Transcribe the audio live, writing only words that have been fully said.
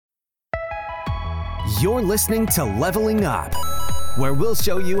You're listening to Leveling Up, where we'll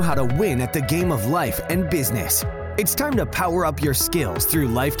show you how to win at the game of life and business. It's time to power up your skills through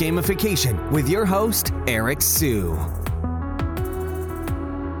life gamification with your host, Eric Siu.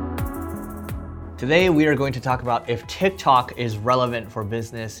 Today, we are going to talk about if TikTok is relevant for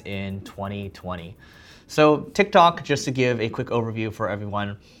business in 2020. So TikTok, just to give a quick overview for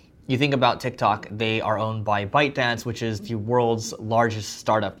everyone, you think about TikTok, they are owned by ByteDance, which is the world's largest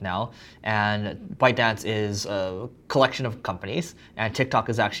startup now. And ByteDance is a collection of companies, and TikTok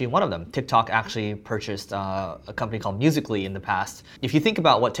is actually one of them. TikTok actually purchased a company called Musical.ly in the past. If you think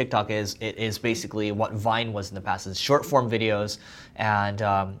about what TikTok is, it is basically what Vine was in the past. It's short form videos, and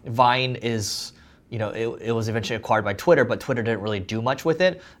Vine is, it was eventually acquired by Twitter, but Twitter didn't really do much with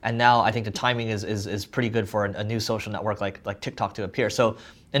it. And now I think the timing is pretty good for a new social network like TikTok to appear. So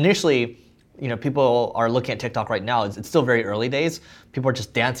initially, people are looking at TikTok right now. It's still very early days. People are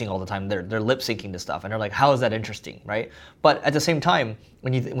just dancing all the time. They're lip syncing to stuff, and they're like, "How is that interesting?" Right? But at the same time,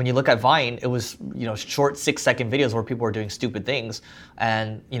 when you look at Vine, it was short 6-second videos where people were doing stupid things,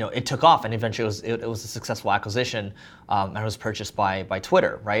 and it took off, and eventually it was a successful acquisition, and it was purchased by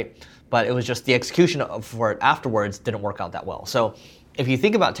Twitter, right? But it was just the execution for it afterwards didn't work out that well. So if you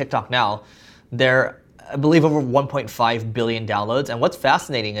think about TikTok now, they're, I believe, over 1.5 billion downloads, and what's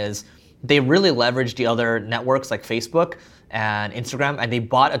fascinating is they really leveraged the other networks like Facebook and Instagram, and they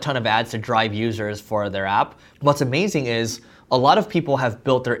bought a ton of ads to drive users for their app. What's amazing is a lot of people have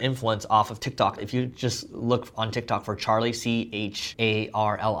built their influence off of TikTok. If you just look on TikTok for Charli,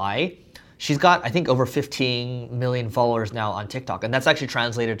 Charli, she's got, I think, over 15 million followers now on TikTok, and that's actually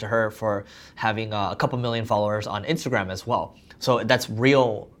translated to her for having a couple million followers on Instagram as well. So that's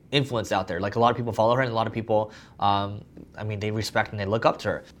real influence out there. Like, a lot of people follow her, and a lot of people, they respect and they look up to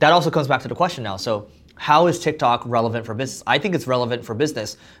her. That also comes back to the question now. So how is TikTok relevant for business? I think it's relevant for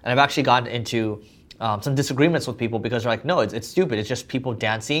business, and I've actually gotten into some disagreements with people because they're like, no, it's stupid. It's just people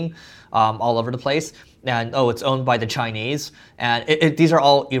dancing all over the place, and it's owned by the Chinese, and these are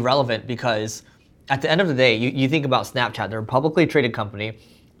all irrelevant because at the end of the day, you think about Snapchat. They're a publicly traded company.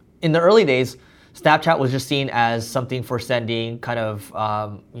 In the early days, Snapchat was just seen as something for sending kind of,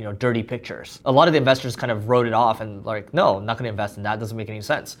 dirty pictures. A lot of the investors kind of wrote it off and like, no, I'm not going to invest in that. It doesn't make any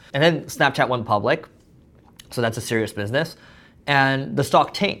sense. And then Snapchat went public, so that's a serious business, and the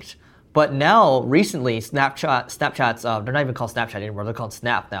stock tanked. But now, recently, Snapchat's, they're not even called Snapchat anymore. They're called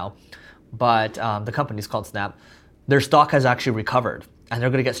Snap now, but the company's called Snap. Their stock has actually recovered, and they're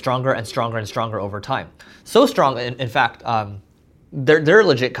going to get stronger and stronger and stronger over time. So strong, in fact, they're a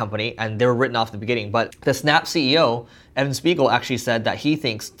legit company, and they were written off at the beginning, but the Snap CEO, Evan Spiegel, actually said that he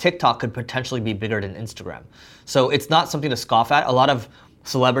thinks TikTok could potentially be bigger than Instagram. So it's not something to scoff at. A lot of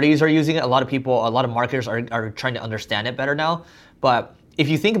celebrities are using it. A lot of people, a lot of marketers are trying to understand it better now. But if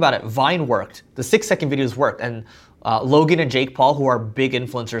you think about it, Vine worked. The 6-second videos worked, and Logan and Jake Paul, who are big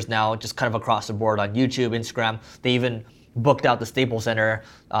influencers now, just kind of across the board on YouTube, Instagram, they even booked out the Staples Center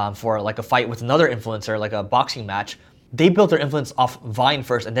for like a fight with another influencer, like a boxing match. They built their influence off Vine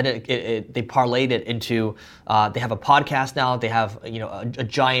first, and then they parlayed it into, they have a podcast now, they have a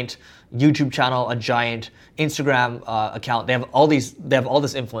giant YouTube channel, a giant Instagram account. They have all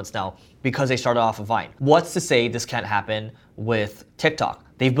this influence now because they started off of Vine. What's to say this can't happen with TikTok?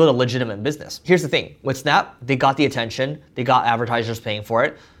 They've built a legitimate business. Here's the thing, with Snap, they got the attention, they got advertisers paying for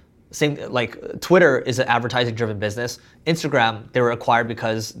it. Same, like Twitter is an advertising driven business. Instagram, they were acquired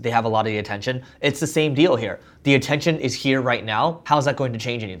because they have a lot of the attention. It's the same deal here. The attention is here right now. How's that going to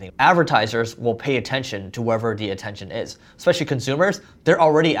change anything? Advertisers will pay attention to wherever the attention is. Especially consumers, they're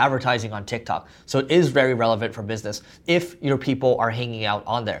already advertising on TikTok. So it is very relevant for business if your people are hanging out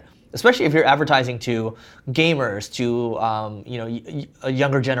on there. Especially if you're advertising to gamers, to a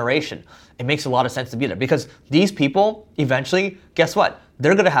younger generation. It makes a lot of sense to be there because these people, eventually, guess what?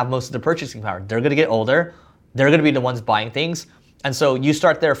 They're gonna have most of the purchasing power. They're gonna get older. They're gonna be the ones buying things. And so you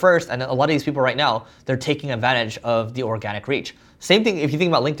start there first, and a lot of these people right now, they're taking advantage of the organic reach. Same thing if you think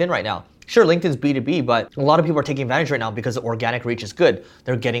about LinkedIn right now. Sure, LinkedIn's B2B, but a lot of people are taking advantage right now because the organic reach is good.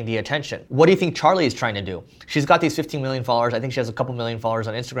 They're getting the attention. What do you think Charli is trying to do? She's got these 15 million followers. I think she has a couple million followers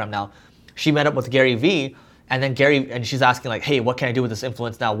on Instagram now. She met up with Gary Vee, and then she's asking like, hey, what can I do with this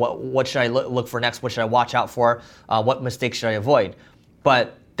influence now? What should I look for next? What should I watch out for? What mistakes should I avoid?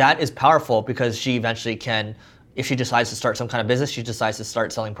 But that is powerful because she eventually can, if she decides to start some kind of business, she decides to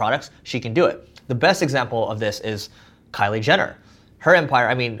start selling products, she can do it. The best example of this is Kylie Jenner. Her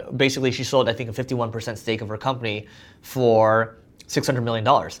empire, basically she sold, I think, a 51% stake of her company for $600 million.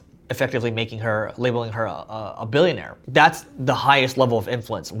 effectively labeling her a billionaire. That's the highest level of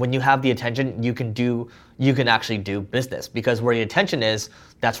influence. When you have the attention, you can actually do business, because where the attention is,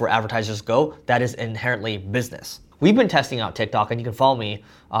 that's where advertisers go. That is inherently business. We've been testing out TikTok, and you can follow me.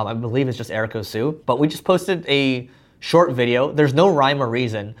 I believe it's just Erica Su, but we just posted a short video. There's no rhyme or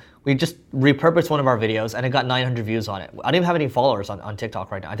reason. We just repurposed one of our videos and it got 900 views on it. I don't even have any followers on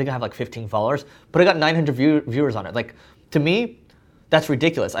TikTok right now. I think I have like 15 followers, but I got 900 viewers on it. Like, to me, that's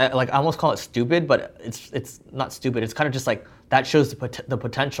ridiculous. I almost call it stupid, but it's not stupid. It's kind of just like, that shows the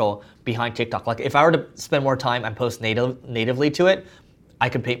potential behind TikTok. Like, if I were to spend more time and post natively to it, I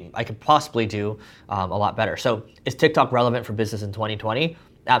could possibly do a lot better. So is TikTok relevant for business in 2020?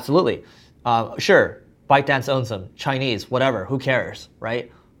 Absolutely. Sure, ByteDance owns them, Chinese, whatever, who cares,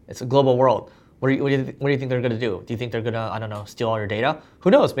 right? It's a global world. What do you think they're gonna do? Do you think they're gonna, I don't know, steal all your data? Who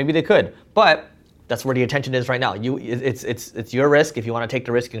knows, maybe they could, but that's where the attention is right now. It's your risk. If you wanna take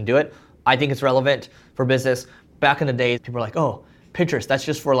the risk, you can do it. I think it's relevant for business. Back in the day, people were like, oh, Pinterest, that's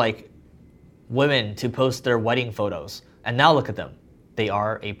just for like women to post their wedding photos. And now look at them. They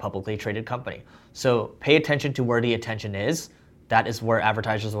are a publicly traded company. So pay attention to where the attention is. That is where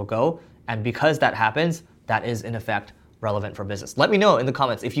advertisers will go. And because that happens, that is in effect relevant for business. Let me know in the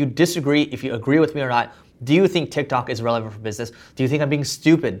comments if you disagree, if you agree with me or not. Do you think TikTok is relevant for business? Do you think I'm being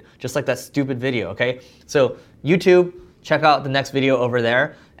stupid? Just like that stupid video, okay? So YouTube, check out the next video over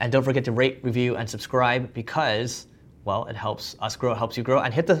there. And don't forget to rate, review, and subscribe, because, well, it helps us grow, it helps you grow.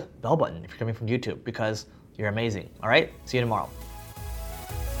 And hit the bell button if you're coming from YouTube, because you're amazing. All right, see you tomorrow.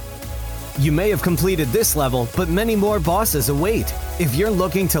 You may have completed this level, but many more bosses await. If you're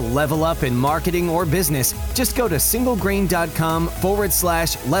looking to level up in marketing or business, just go to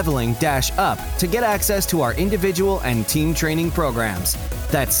singlegrain.com/leveling-up to get access to our individual and team training programs.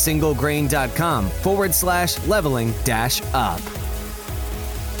 That's singlegrain.com/leveling-up.